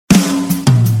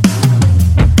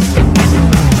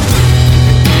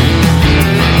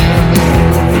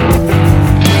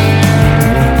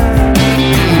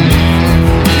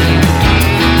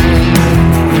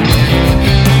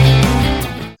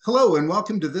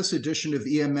welcome to this edition of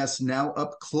EMS Now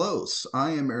Up Close.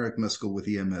 I am Eric Miskell with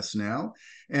EMS Now,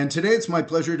 and today it's my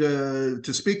pleasure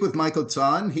to speak with Michael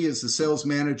Zahn. He is the sales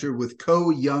manager with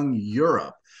Co-Young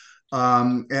Europe.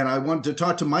 And I wanted to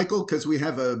talk to Michael because we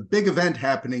have a big event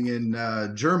happening in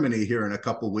Germany here in a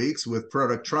couple weeks with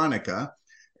Productronica,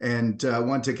 and I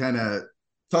want to kind of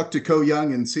talk to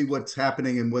Co-Young and see what's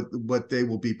happening and what they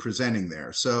will be presenting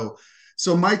there. So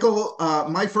Michael,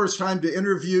 my first time to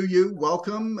interview you.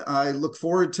 Welcome. I look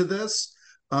forward to this.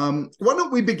 Why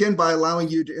don't we begin by allowing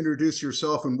you to introduce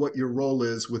yourself and what your role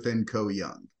is within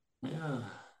Co-Young? Yeah.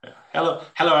 Hello,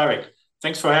 Eric.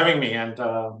 Thanks for having me. And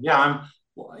I'm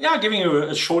giving you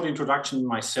a short introduction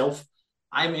myself.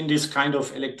 I'm in this kind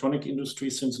of electronic industry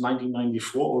since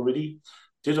 1994 already.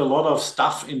 Did a lot of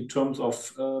stuff in terms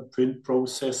of print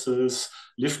processes,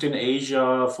 lived in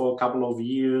Asia for a couple of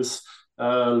years,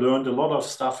 learned a lot of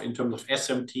stuff in terms of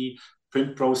SMT,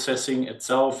 print processing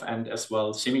itself, and as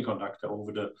well semiconductor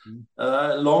over the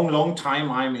long time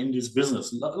I'm in this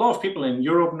business. A lot of people in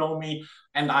Europe know me,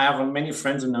 and I have many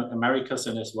friends in the Americas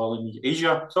and as well in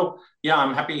Asia. So yeah,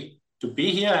 I'm happy to be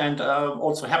here, and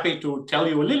also happy to tell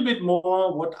you a little bit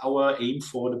more what our aim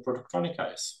for the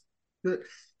Productronica is. Good.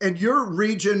 And your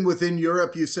region within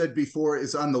Europe, you said before,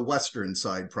 is on the western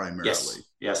side primarily.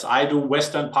 Yes, I do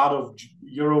western part of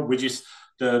Europe, which is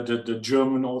the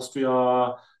German,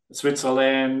 Austria,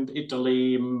 Switzerland,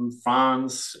 Italy,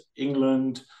 France,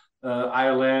 England,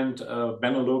 Ireland,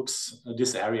 Benelux.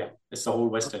 This area is the whole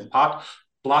western part.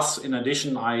 Plus, in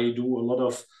addition, I do a lot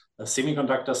of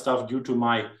semiconductor stuff due to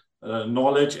my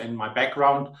knowledge and my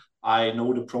background. I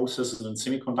know the processes in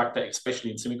semiconductor, especially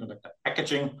in semiconductor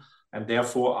packaging. And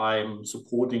therefore, I'm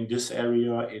supporting this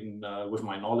area with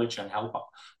my knowledge and help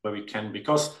where we can.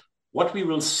 Because what we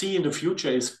will see in the future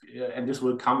is, and this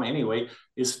will come anyway,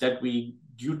 is that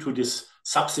due to this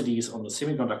subsidies on the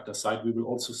semiconductor side, we will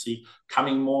also see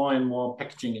coming more and more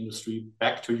packaging industry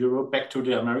back to Europe, back to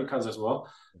the Americas as well.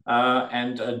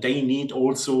 And they need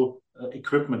also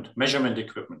measurement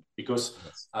equipment, because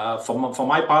from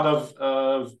my part of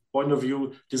point of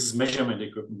view, this is measurement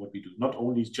equipment what we do, not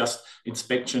only just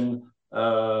inspection.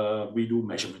 We do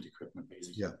measurement equipment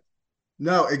basically. Yeah,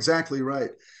 no, exactly right.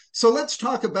 So let's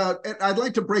talk about, and I'd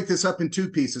like to break this up in two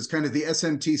pieces, kind of the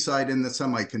SMT side and the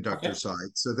semiconductor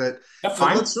side, so that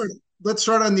let's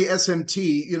start on the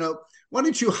SMT. Why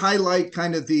don't you highlight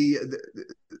kind of the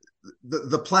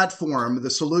platform, the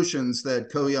solutions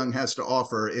that Co-Young has to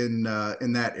offer in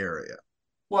that area?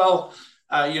 Well,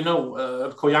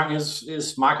 Co-Young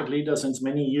is market leader since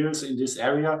many years in this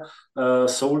area,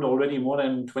 sold already more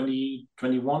than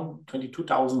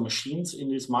 22,000 machines in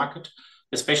this market,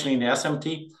 especially in the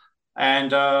SMT,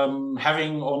 and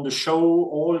having on the show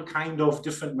all kind of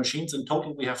different machines. In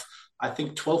total, we have, I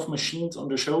think, 12 machines on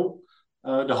the show,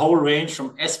 the whole range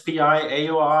from SPI,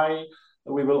 AOI.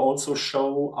 We will also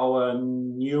show our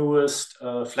newest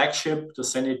flagship, the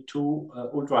Zenit 2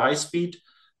 ultra high speed,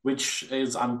 which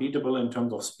is unbeatable in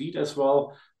terms of speed as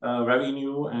well. Very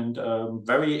new and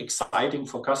very exciting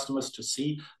for customers to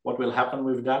see what will happen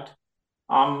with that.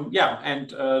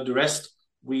 The rest,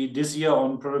 this year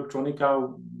on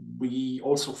Productronica, we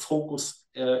also focus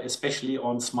especially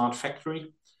on smart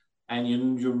factory. And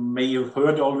you may have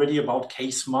heard already about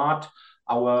K-Smart,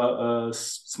 our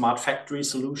smart factory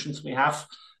solutions we have.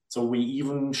 So we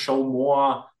even show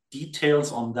more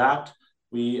details on that.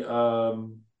 We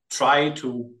try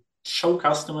to show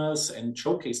customers and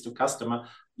showcase to customer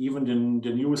even the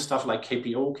new stuff like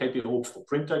KPO for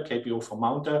printer, KPO for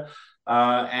mounter.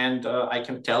 I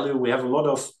can tell you we have a lot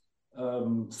of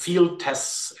field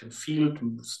tests and field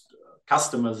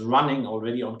customers running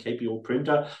already on KPO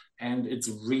printer, and it's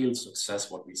a real success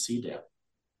what we see there.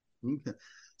 Okay.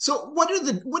 So what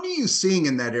are you seeing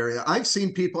in that area? I've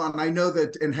seen people, and I know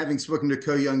that, and having spoken to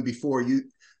Co-Young before, you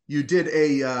did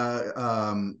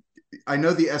I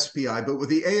know the SPI, but with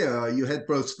the AI, you had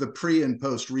both the pre and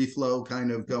post reflow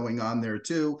kind of going on there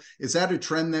too. Is that a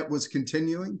trend that was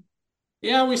continuing?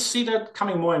 Yeah, we see that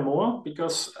coming more and more,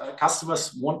 because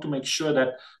customers want to make sure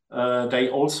that they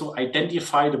also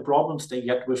identify the problems they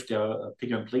get with their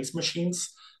pick and place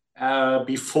machines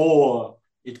before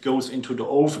it goes into the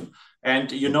oven.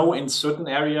 And in certain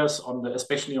areas,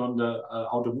 especially on the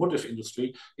automotive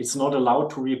industry, it's not allowed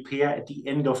to repair at the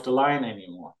end of the line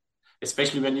anymore,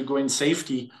 especially when you go in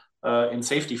safety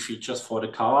features for the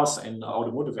cars and the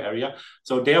automotive area.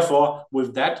 So therefore,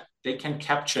 with that, they can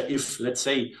capture if, let's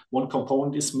say, one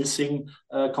component is missing,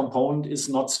 component is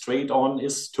not straight on,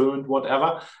 is turned,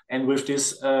 whatever. And with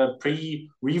this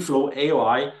pre-reflow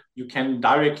AOI, you can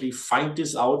directly find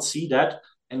this out, see that,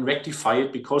 and rectify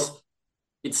it, because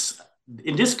it's,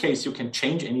 in this case, you can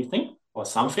change anything, or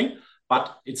something,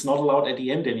 but it's not allowed at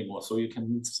the end anymore. So you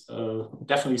can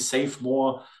definitely save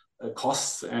more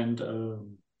costs and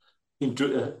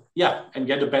and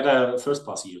get a better first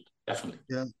pass yield, definitely.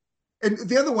 Yeah. And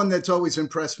the other one that's always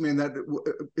impressed me, and that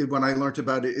when I learned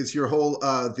about it, is your whole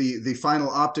the final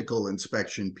optical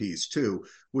inspection piece too,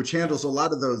 which handles a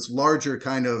lot of those larger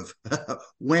kind of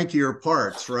wankier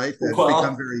parts, right? That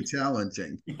become very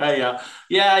challenging. Yeah.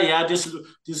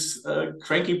 This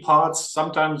cranky parts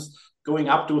sometimes going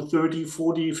up to 30,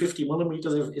 40, 50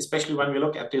 millimeters, especially when we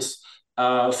look at this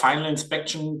final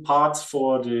inspection parts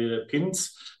for the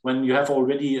pins, when you have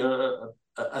already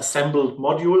assembled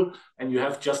module and you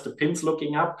have just the pins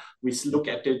looking up. We look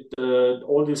at it,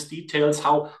 all these details,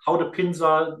 how the pins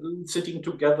are sitting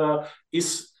together.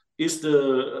 Is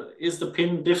the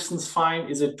pin distance fine?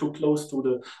 Is it too close to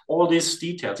the all these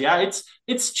details? Yeah,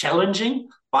 it's challenging,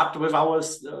 but with our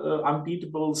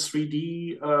unbeatable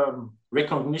 3D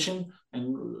recognition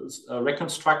and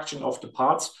reconstruction of the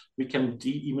parts, we can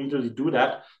immediately do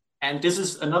that. And this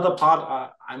is another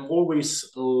part I'm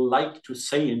always like to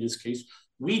say in this case.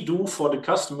 We do for the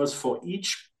customers, for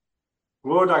each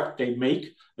product they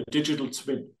make, a digital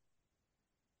twin.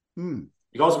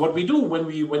 Because what we do when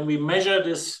we measure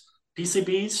this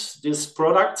PCBs, these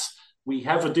products, we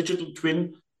have a digital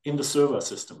twin in the server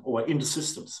system or in the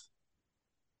systems.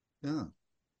 Yeah.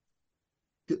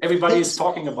 Everybody is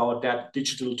talking about that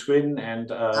digital twin and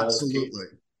absolutely.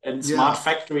 And smart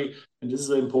factory, and this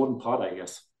is an important part, I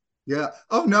guess. Yeah.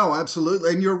 Oh, no,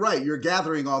 absolutely. And you're right. You're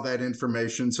gathering all that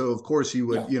information. So, of course, you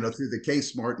would, through the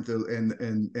K-Smart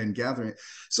and gathering it.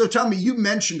 So, tell me, you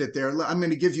mentioned it there. I'm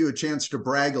going to give you a chance to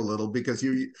brag a little because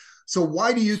so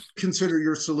why do you consider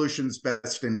your solutions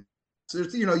best in,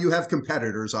 you have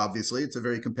competitors, obviously. It's a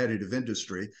very competitive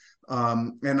industry.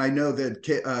 And I know that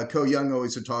Ko-Young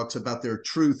always talks about their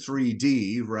true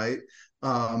 3D, right?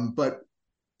 But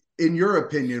in your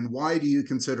opinion, why do you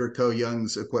consider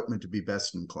Ko-Young's equipment to be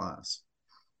best in class?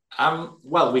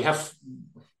 Well, we have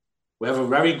a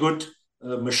very good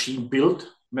machine build,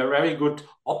 a very good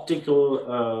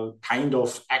optical kind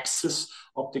of access,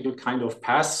 optical kind of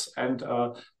pass, and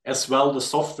as well the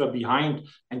software behind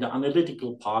and the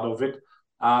analytical part of it.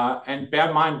 And bear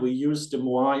in mind, we use the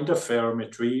more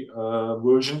interferometry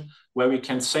version where we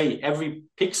can say every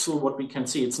pixel what we can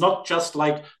see. It's not just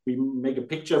like we make a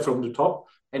picture from the top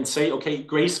and say, okay,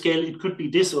 grayscale, it could be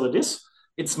this or this.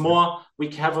 It's more, we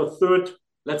have a third,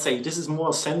 let's say this is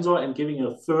more a sensor and giving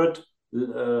a third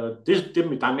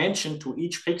dimension to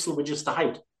each pixel, which is the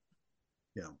height.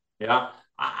 Yeah.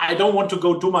 I don't want to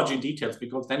go too much in details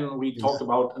because then we talk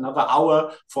about another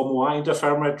hour for more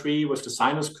interferometry with the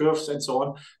sinus curves and so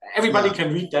on. Everybody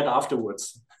can read that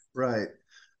afterwards. Right.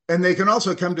 And they can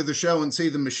also come to the show and see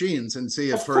the machines and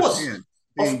see it firsthand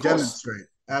being demonstrated.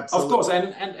 Absolutely. Of course.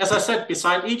 And as I said,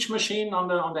 beside each machine on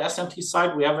the SMT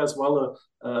side, we have as well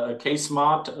a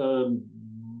K-Smart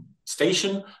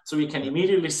station, so we can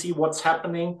immediately see what's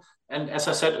happening. And as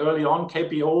I said early on,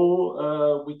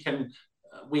 KPO,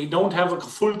 we don't have a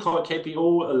full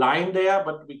KPO line there,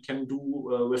 but we can do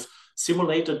with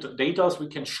simulated data, we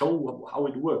can show how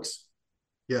it works.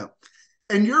 Yeah.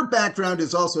 And your background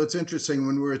is also, it's interesting,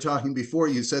 when we were talking before,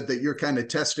 you said that you're kind of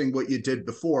testing what you did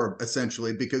before,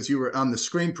 essentially, because you were on the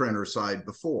screen printer side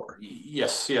before.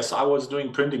 Yes. I was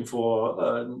doing printing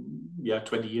for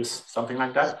 20 years, something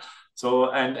like that.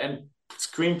 So, and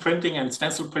screen printing and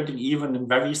stencil printing, even in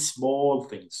very small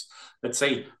things. Let's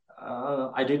say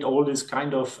I did all this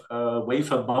kind of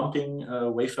wafer bumping,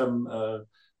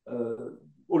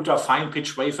 ultra fine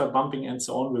pitch wafer bumping and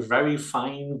so on with very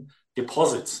fine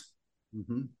deposits.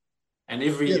 Mm-hmm. And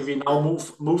if we now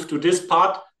move to this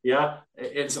part,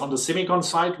 it's on the semicon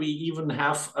side. We even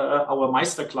have our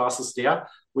Meister classes there,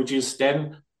 which is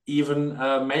then even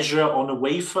measure on a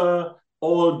wafer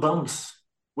all bumps,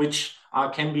 which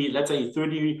can be, let's say,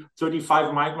 30,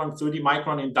 35 micron, 30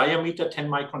 micron in diameter, 10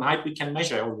 micron height. We can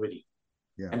measure already.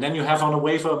 Yeah. And then you have on a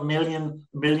wafer a million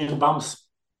bumps.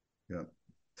 Yeah.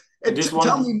 And this one.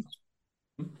 Tell me.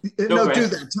 No, do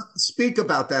that. Speak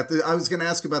about that. I was going to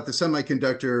ask about the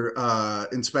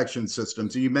semiconductor inspection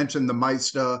system. So you mentioned the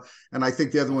Meister, and I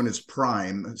think the other one is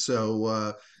Prime.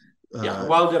 So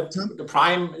well, the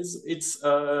Prime is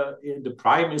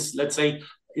let's say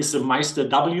is the Meister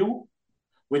W,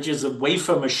 which is a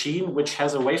wafer machine which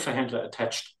has a wafer handler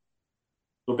attached.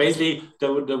 So basically,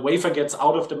 the wafer gets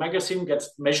out of the magazine,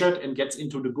 gets measured, and gets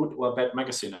into the good or bad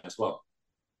magazine as well.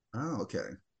 Oh,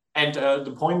 okay. And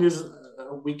the point is,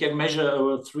 we can measure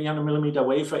a 300 millimeter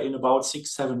wafer in about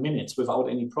 6-7 minutes without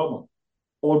any problem.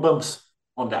 All bumps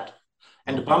on that.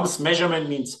 And the bumps measurement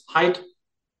means height,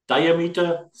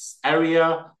 diameter,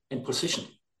 area, and position.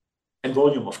 And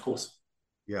volume, of course.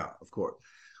 Yeah, of course.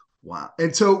 Wow.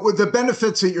 And so the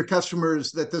benefits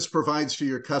that this provides to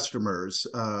your customers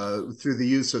through the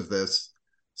use of this,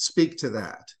 speak to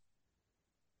that.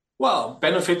 Well,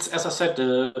 benefits, as I said,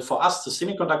 for us, the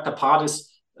semiconductor part is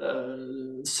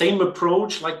same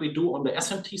approach like we do on the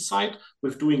SMT side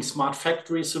with doing smart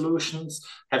factory solutions,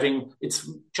 it's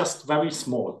just very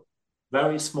small,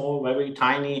 very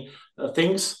tiny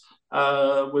things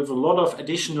with a lot of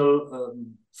additional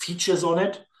features on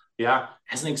it. Yeah,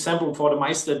 as an example, for the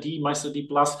Meister D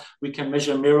Plus, we can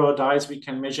measure mirror dies, we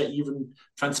can measure even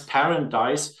transparent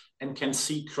dies, and can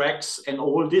see cracks and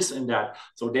all this and that.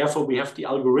 So therefore, we have the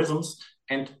algorithms,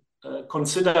 and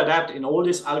consider that in a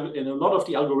lot of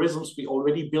the algorithms, we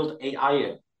already built AI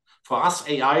in. For us,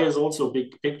 AI is also a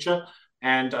big picture,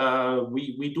 and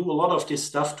we do a lot of this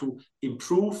stuff to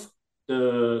improve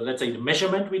let's say, the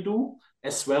measurement we do,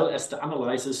 as well as the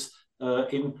analysis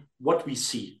in what we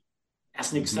see.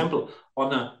 As an example,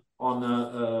 on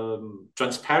a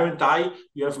transparent die,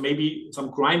 you have maybe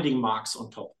some grinding marks on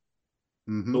top.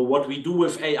 So what we do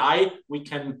with AI, we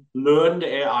can learn the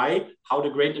AI how the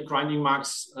grinding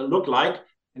marks look like,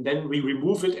 and then we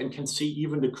remove it and can see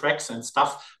even the cracks and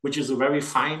stuff, which is a very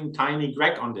fine, tiny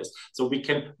crack on this. So we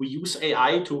use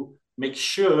AI to make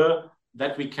sure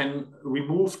that we can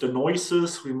remove the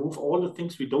noises, remove all the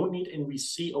things we don't need, and we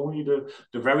see only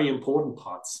the very important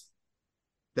parts.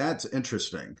 That's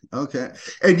interesting. Okay.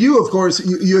 And you, of course,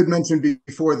 you had mentioned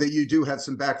before that you do have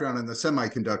some background on the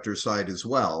semiconductor side as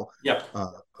well. Yep.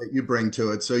 That you bring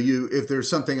to it. So if there's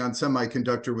something on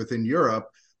semiconductor within Europe,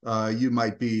 you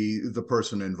might be the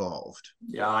person involved.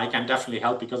 Yeah, I can definitely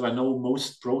help because I know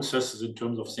most processes in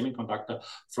terms of semiconductor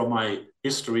from my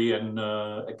history and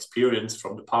experience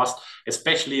from the past,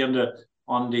 especially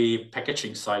on the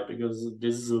packaging side, because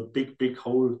this is a big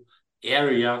whole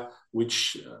area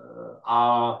which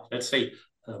are, let's say,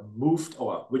 moved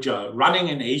or which are running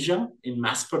in Asia in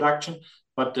mass production,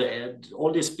 but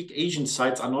all these big Asian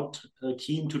sites are not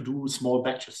keen to do small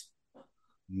batches.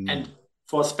 And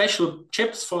for special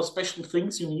chips, for special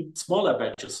things, you need smaller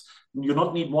batches. You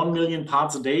not need 1 million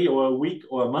parts a day or a week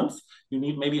or a month. You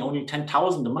need maybe only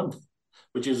 10,000 a month,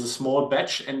 which is a small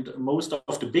batch, and most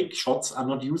of the big shots are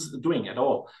not doing at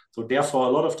all. So therefore, a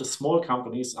lot of the small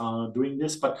companies are doing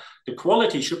this, but the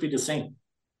quality should be the same.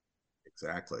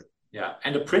 Exactly. Yeah,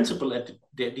 and the principle at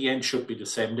the end should be the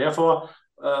same. Therefore,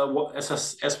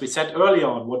 as we said earlier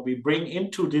on, what we bring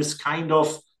into this kind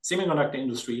of semiconductor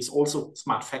industry is also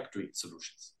smart factory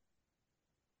solutions.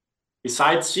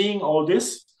 Besides seeing all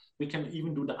this, we can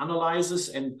even do the analysis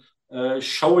and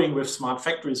showing with smart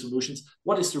factory solutions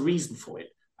what is the reason for it.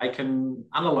 I can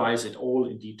analyze it all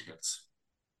in details.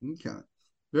 Okay,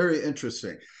 very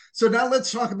interesting. So now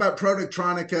let's talk about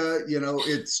Productronica.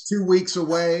 It's 2 weeks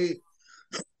away.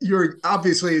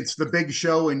 Obviously it's the big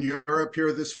show in Europe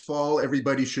here this fall.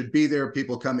 Everybody should be there.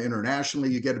 People come internationally.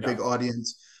 You get a big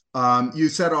audience. You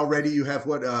said already you have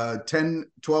 10,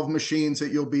 12 machines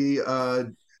that you'll be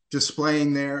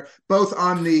displaying there, both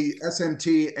on the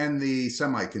SMT and the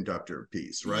semiconductor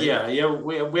piece, right? Yeah.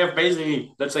 We have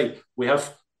basically, let's say, we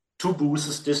have 2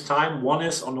 booths this time. One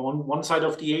is on one side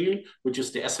of the aisle, which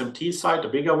is the SMT side, the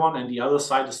bigger one, and the other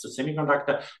side is the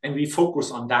semiconductor. And we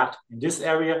focus on that in this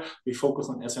area. We focus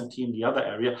on SMT in the other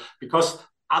area, because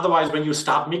otherwise, when you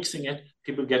start mixing it,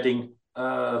 people getting,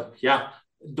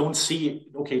 don't see,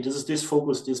 okay, this is this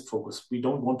focus. We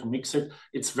don't want to mix it.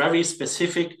 It's very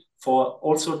specific for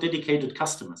also dedicated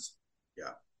customers.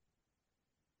 Yeah.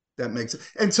 That makes it.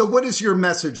 And so what is your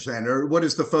message then, or what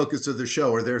is the focus of the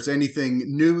show? Or there's anything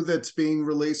new that's being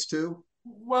released too?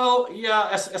 Well, yeah,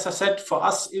 as I said, for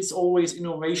us, it's always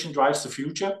innovation drives the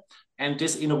future, and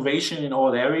this innovation in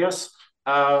all areas.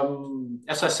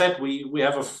 As I said, we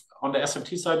have on the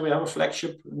SMT side, we have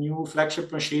a new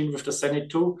flagship machine with the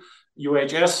Zenit 2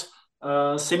 UHS.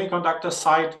 Semiconductor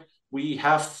side, we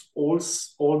have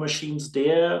all machines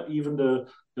there, even the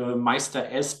Meister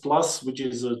S Plus, which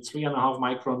is a 3.5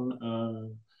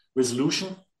 micron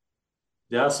resolution.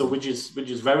 Yeah, so which is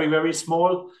very, very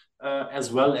small,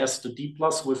 as well as the D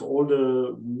Plus with all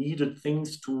the needed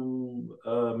things to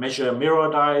measure mirror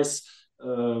dies,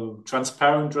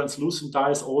 transparent, translucent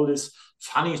dies, all these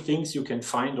funny things you can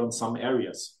find on some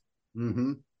areas.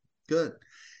 Good.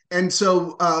 And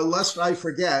so, lest I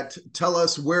forget, tell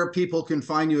us where people can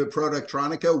find you at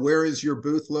Productronica. Where is your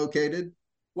booth located?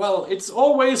 Well, it's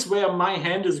always where my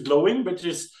hand is glowing, which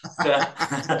is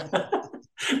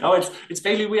no, it's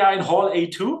basically we are in Hall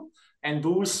A2 and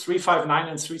booths 359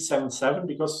 and 377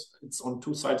 because it's on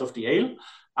 2 sides of the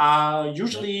aisle.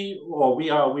 Usually, or we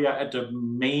are at the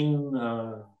main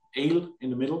aisle in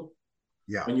the middle.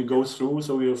 Yeah. when you go through.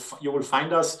 So you will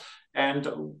find us. And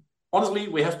honestly,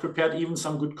 we have prepared even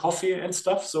some good coffee and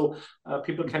stuff. So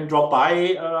people can drop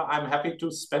by. I'm happy to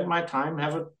spend my time,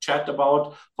 have a chat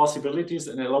about possibilities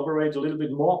and elaborate a little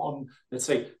bit more on, let's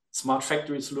say, smart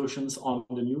factory solutions, on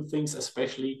the new things,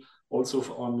 especially also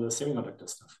on the semiconductor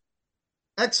stuff.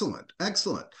 Excellent.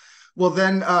 Excellent. Well,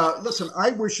 then, listen,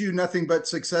 I wish you nothing but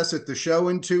success at the show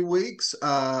in 2 weeks.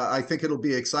 I think it'll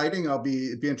be exciting. I'll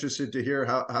be interested to hear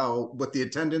what the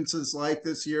attendance is like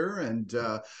this year. And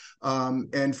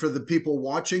for the people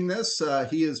watching this,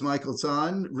 he is Michael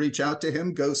Zahn. Reach out to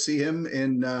him. Go see him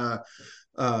in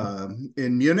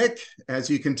Munich. As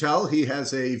you can tell, he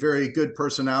has a very good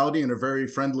personality and a very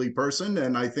friendly person.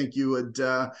 And I think you would,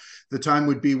 the time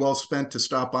would be well spent to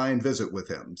stop by and visit with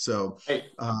him. So, hey.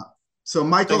 So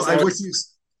Michael,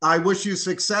 Thanks, I wish you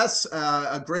success,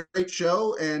 a great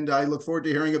show, and I look forward to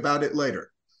hearing about it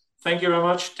later. Thank you very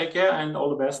much. Take care and all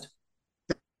the best.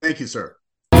 Thank you, sir.